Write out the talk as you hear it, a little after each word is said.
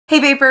Hey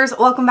vapors,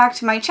 welcome back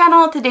to my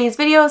channel. Today's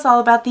video is all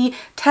about the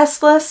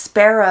Tesla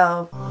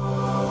Sparrow.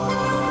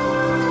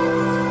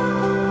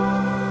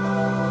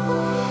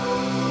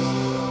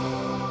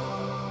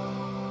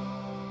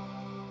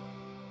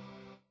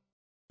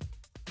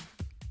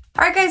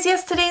 Alright guys,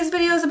 yes, today's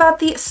video is about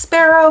the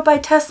Sparrow by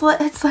Tesla.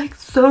 It's like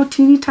so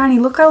teeny tiny.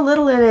 Look how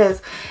little it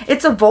is.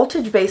 It's a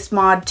voltage based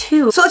mod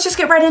too. So let's just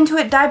get right into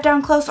it, dive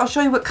down close. I'll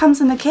show you what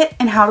comes in the kit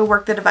and how to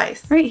work the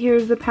device. Right,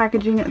 here's the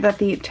packaging that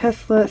the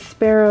Tesla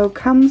Sparrow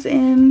comes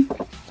in.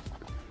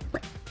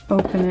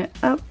 Open it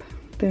up.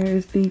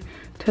 There's the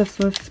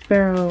Tesla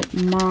Sparrow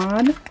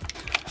mod.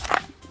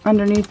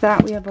 Underneath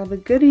that we have all the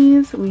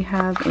goodies. We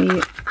have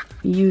a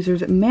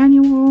user's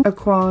manual, a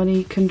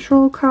quality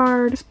control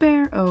card,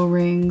 spare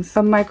O-rings,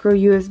 a micro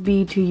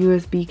USB to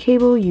USB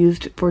cable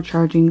used for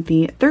charging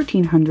the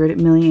 1300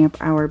 milliamp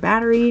hour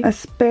battery, a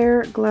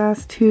spare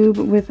glass tube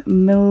with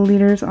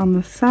milliliters on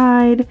the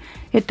side.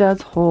 It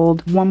does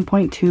hold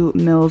 1.2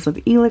 mils of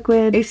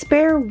e-liquid, a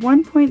spare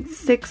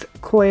 1.6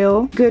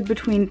 coil, good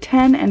between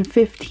 10 and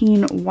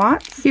 15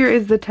 watts. Here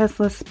is the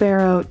Tesla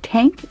Sparrow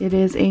tank. It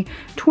is a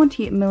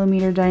 20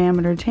 millimeter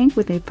diameter tank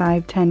with a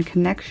 510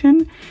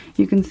 connection.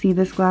 You can see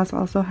this glass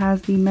also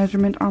has the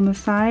measurement on the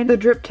side. The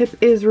drip tip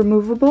is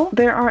removable.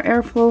 There are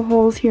airflow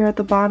holes here at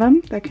the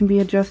bottom that can be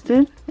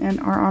adjusted and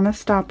are on a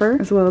stopper,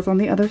 as well as on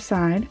the other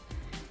side.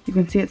 You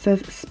can see it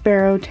says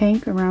Sparrow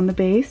tank around the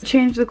base. To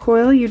change the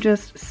coil, you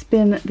just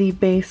spin the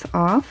base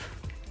off.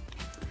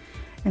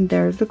 And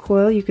there's the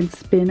coil. You can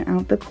spin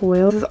out the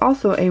coil. This is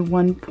also a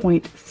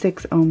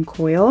 1.6 ohm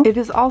coil. It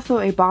is also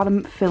a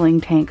bottom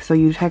filling tank, so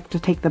you have to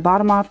take the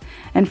bottom off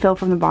and fill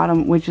from the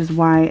bottom, which is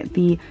why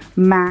the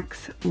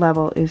max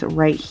level is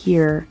right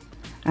here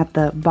at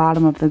the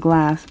bottom of the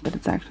glass, but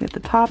it's actually at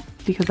the top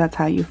because that's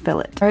how you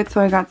fill it. Alright,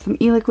 so I got some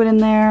e-liquid in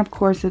there. Of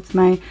course, it's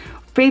my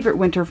favorite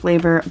winter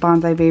flavor,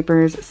 Bonsai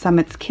Vapors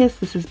Summit's Kiss.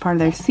 This is part of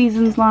their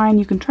Seasons line.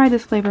 You can try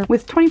this flavor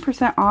with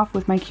 20% off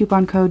with my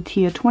coupon code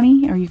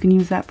TIA20, or you can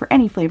use that for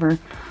any flavor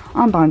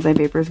on Bonsai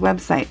Vapors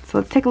website. So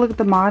let's take a look at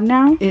the mod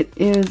now. It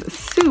is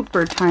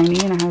super tiny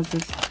and it has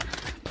this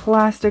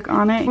plastic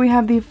on it. We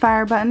have the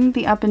fire button,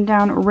 the up and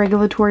down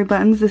regulatory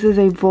buttons. This is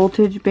a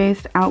voltage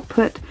based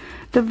output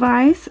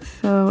device,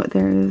 so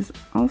there is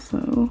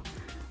also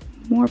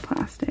more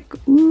plastic.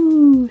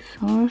 Ooh,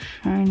 so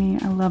shiny.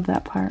 I love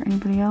that part.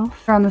 Anybody else?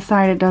 On the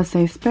side it does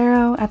say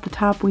Sparrow. At the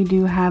top we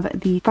do have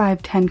the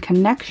 510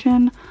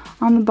 connection.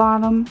 On the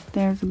bottom,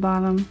 there's the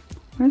bottom.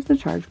 Where's the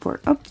charge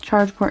port? Oh, the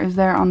charge port is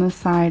there on the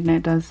side, and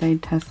it does say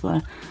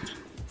Tesla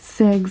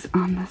SIGs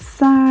on the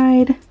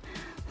side.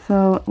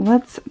 So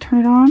let's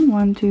turn it on.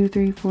 1, 2,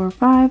 3, 4,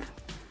 5.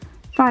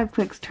 5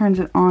 clicks turns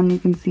it on. You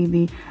can see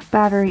the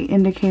battery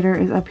indicator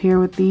is up here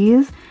with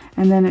these,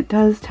 and then it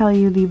does tell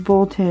you the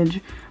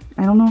voltage.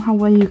 I don't know how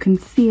well you can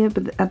see it,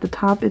 but at the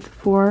top it's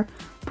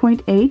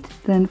 4.8,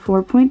 then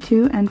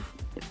 4.2, and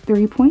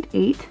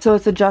 3.8. So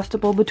it's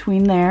adjustable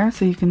between there,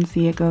 so you can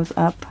see it goes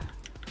up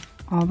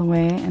all the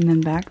way and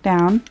then back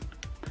down.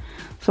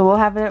 So we'll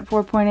have it at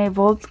 4.8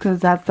 volts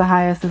because that's the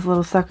highest this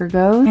little sucker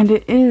goes. And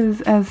it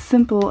is as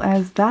simple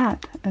as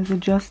that, as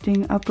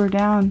adjusting up or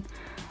down,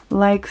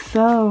 like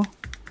so.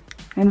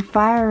 And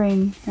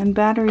firing and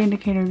battery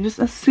indicator. Just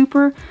a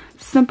super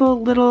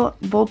simple little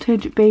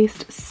voltage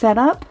based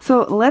setup.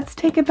 So let's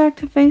take it back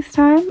to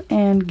FaceTime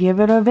and give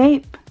it a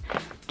vape.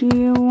 Do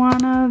you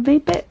wanna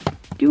vape it?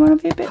 Do you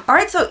want to vape it?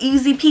 Alright, so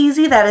easy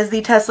peasy, that is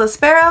the Tesla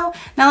Sparrow.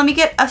 Now let me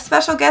get a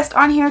special guest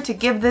on here to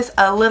give this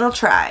a little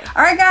try.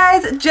 Alright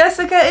guys,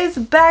 Jessica is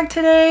back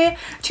today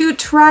to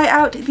try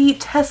out the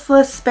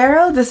Tesla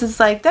Sparrow. This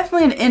is like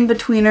definitely an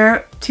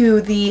in-betweener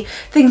to the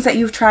things that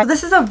you've tried.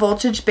 This is a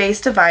voltage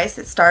based device.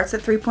 It starts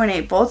at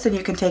 3.8 volts and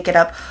you can take it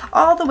up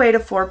all the way to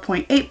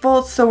 4.8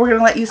 volts. So we're going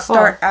to let you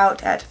start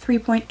out at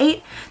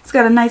 3.8. It's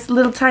got a nice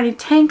little tiny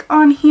tank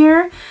on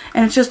here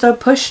and it's just a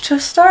push to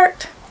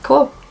start.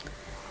 Cool.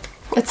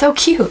 It's so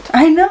cute.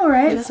 I know,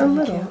 right? It's so really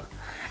little. Cute.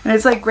 And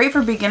it's like great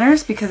for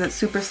beginners because it's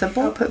super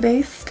simple, output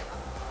based.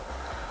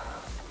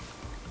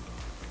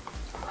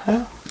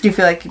 Wow. Do you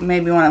feel like you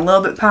maybe want a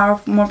little bit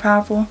more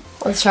powerful?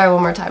 Let's try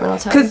one more time and I'll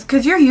tell you.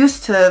 Because you're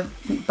used to,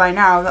 by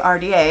now, the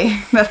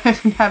RDA that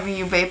I've been having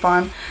you vape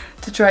on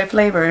to try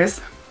flavors.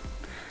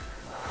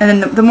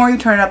 And then the more you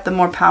turn it up, the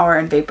more power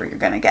and vapor you're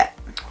going to get.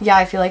 Yeah,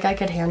 I feel like I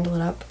could handle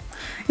it up.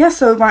 Yeah,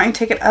 so why don't you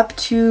take it up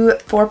to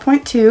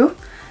 4.2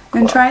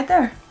 and try it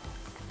there.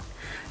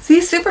 See,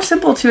 super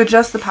simple to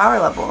adjust the power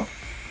level.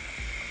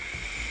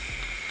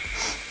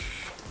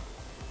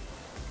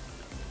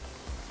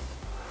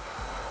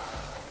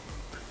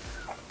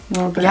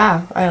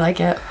 Yeah, I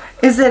like it.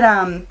 Is it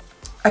a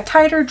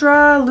tighter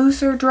draw,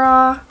 looser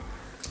draw?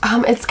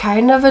 It's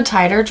kind of a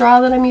tighter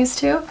draw that I'm used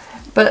to,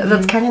 but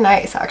that's kind of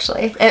nice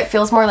actually. It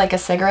feels more like a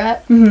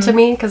cigarette to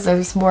me because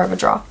there's more of a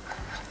draw.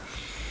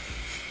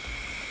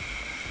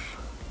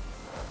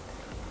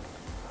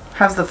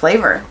 How's the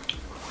flavor?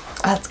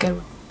 That's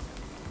good.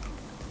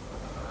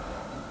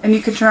 And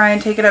you can try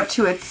and take it up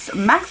to its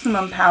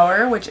maximum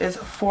power, which is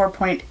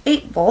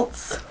 4.8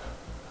 volts.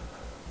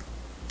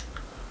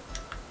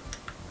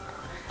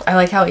 I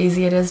like how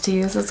easy it is to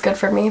use. It's good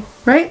for me.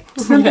 Right?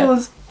 Simple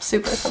as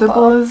super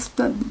simple as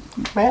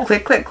yeah.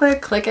 click, click,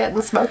 click. Click it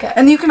and smoke it.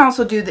 And you can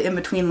also do the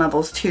in-between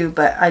levels too,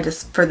 but I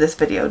just, for this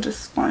video,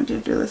 just wanted to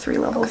do the 3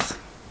 levels. Okay.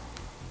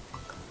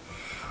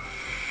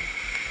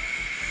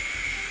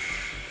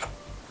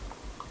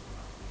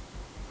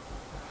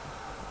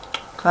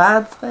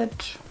 Glad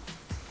switch.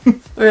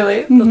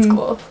 Really? That's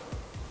cool.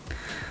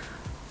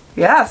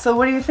 Yeah, so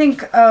what do you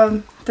think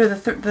through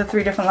the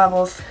 3 different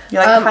levels? You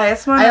like the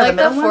highest one? I like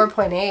the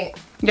 4.8.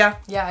 Yeah.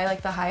 Yeah, I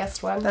like the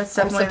highest one. That's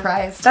I'm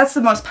surprised. That's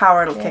the most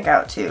power it'll kick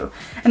out too.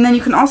 And then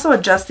you can also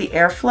adjust the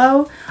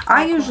airflow.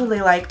 I usually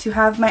like to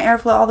have my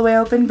airflow all the way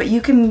open, but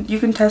you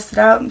can test it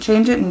out and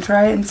change it and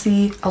try it and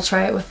see. I'll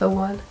try it with the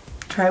 1.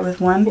 Try it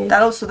with 1. Yeah.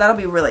 That'll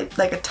be really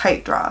like a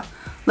tight draw.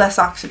 Less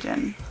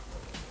oxygen.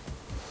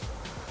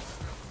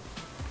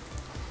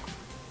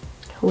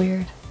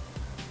 Weird.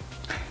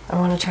 I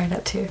want to try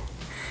that too.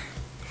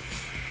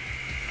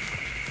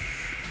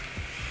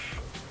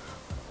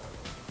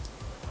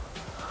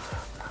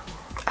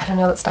 I don't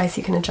know, that's nice,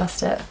 you can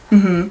adjust it.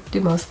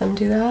 Do most of them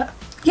do that?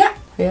 Yeah.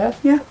 Yeah?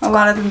 Yeah, a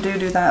lot of them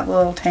do that,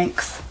 little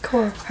tanks.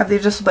 Cool. Have the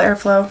adjustable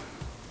airflow.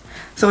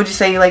 So would you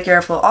say you like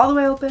your airflow all the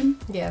way open?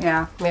 Yeah.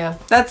 Yeah. Yeah.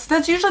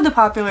 That's usually the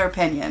popular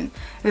opinion,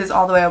 is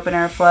all the way open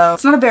airflow.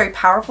 It's not a very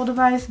powerful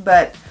device,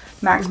 but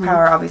max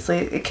power, obviously,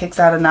 it kicks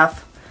out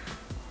enough.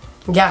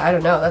 Yeah, I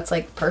don't know, that's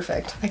like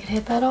perfect. I could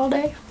hit that all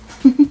day.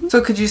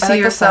 So could you see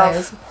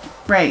yourself,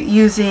 right,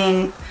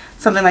 using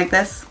something like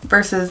this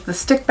versus the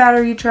stick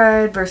battery you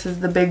tried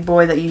versus the big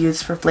boy that you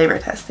used for flavor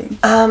testing?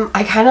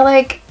 I kind of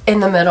like in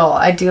the middle.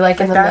 I do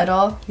like in the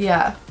middle.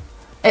 Yeah.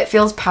 It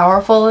feels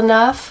powerful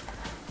enough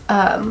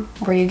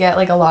where you get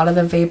like a lot of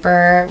the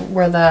vapor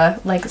where the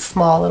like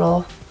small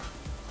little,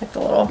 like the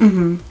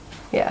little,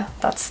 yeah,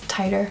 that's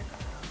tighter.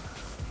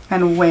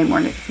 And way more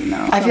nicotine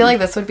though. I feel like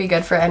this would be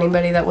good for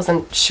anybody that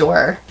wasn't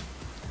sure.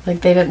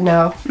 Like they didn't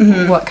know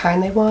what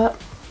kind they want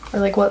or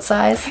like what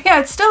size. Yeah,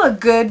 it's still a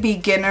good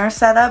beginner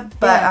setup,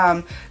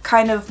 but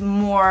kind of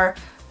more,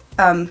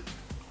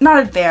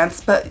 not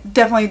advanced, but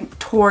definitely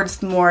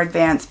towards more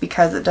advanced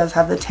because it does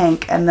have the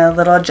tank and the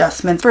little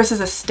adjustments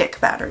versus a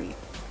stick battery.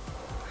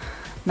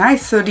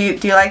 Nice. So do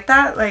you like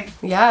that? Like,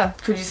 yeah.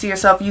 Could you see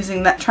yourself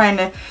using that, trying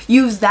to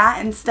use that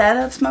instead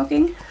of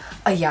smoking?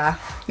 Yeah.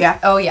 Yeah.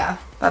 Oh yeah.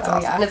 That's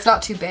awesome. Yeah. And it's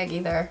not too big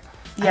either.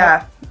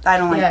 Yeah. I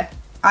don't like. Yeah.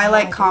 I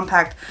like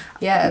compact.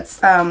 Yeah,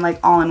 it's like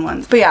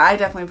all-in-ones. But yeah, I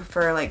definitely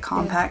prefer like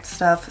compact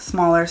stuff,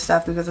 smaller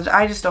stuff, because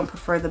I just don't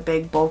prefer the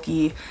big,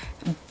 bulky,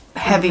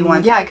 heavy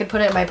ones. Yeah, I could put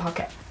it in my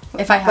pocket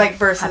if I had like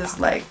versus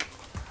like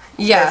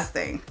this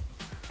thing.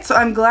 So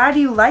I'm glad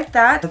you like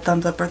that. A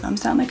thumbs up or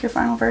thumbs down, like your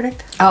final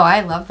verdict? Oh, I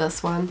love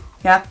this one.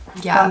 Yeah?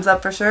 Yeah. Thumbs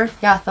up for sure?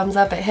 Yeah, thumbs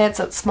up. It hits,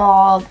 it's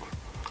small,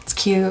 it's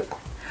cute.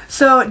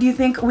 So do you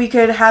think we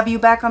could have you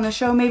back on the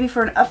show maybe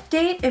for an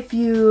update if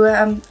you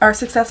are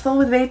successful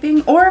with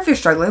vaping? Or if you're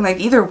struggling, like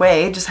either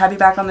way, just have you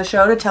back on the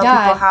show to tell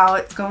people how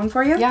it's going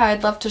for you? Yeah,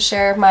 I'd love to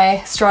share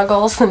my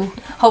struggles and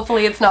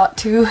hopefully it's not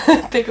too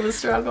big of a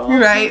struggle.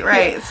 Right,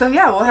 right. Yeah. So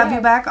yeah, we'll have you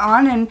back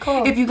on, and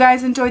if you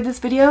guys enjoyed this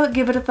video,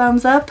 give it a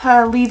thumbs up,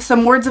 leave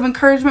some words of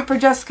encouragement for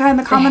Jessica in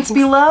the comments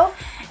below,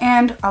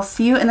 and I'll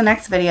see you in the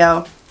next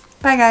video.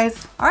 Bye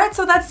guys. Alright,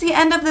 so that's the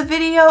end of the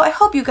video. I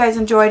hope you guys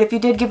enjoyed. If you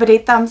did, give it a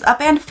thumbs up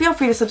and feel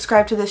free to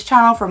subscribe to this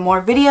channel for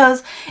more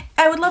videos.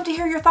 I would love to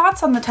hear your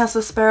thoughts on the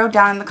Tesla Sparrow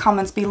down in the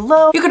comments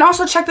below. You can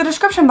also check the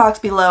description box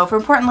below for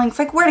important links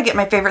like where to get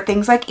my favorite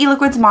things like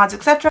e-liquids, mods,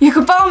 etc. You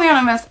can follow me on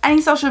almost any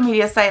social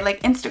media site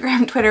like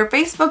Instagram, Twitter,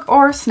 Facebook,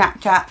 or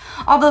Snapchat.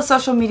 All those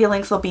social media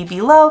links will be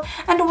below.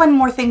 And one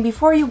more thing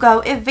before you go,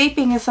 if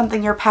vaping is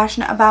something you're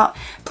passionate about,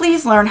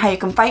 please learn how you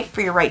can fight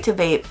for your right to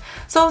vape.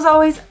 So as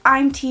always,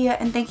 I'm Tia,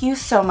 and thank you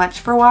so much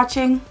for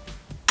watching.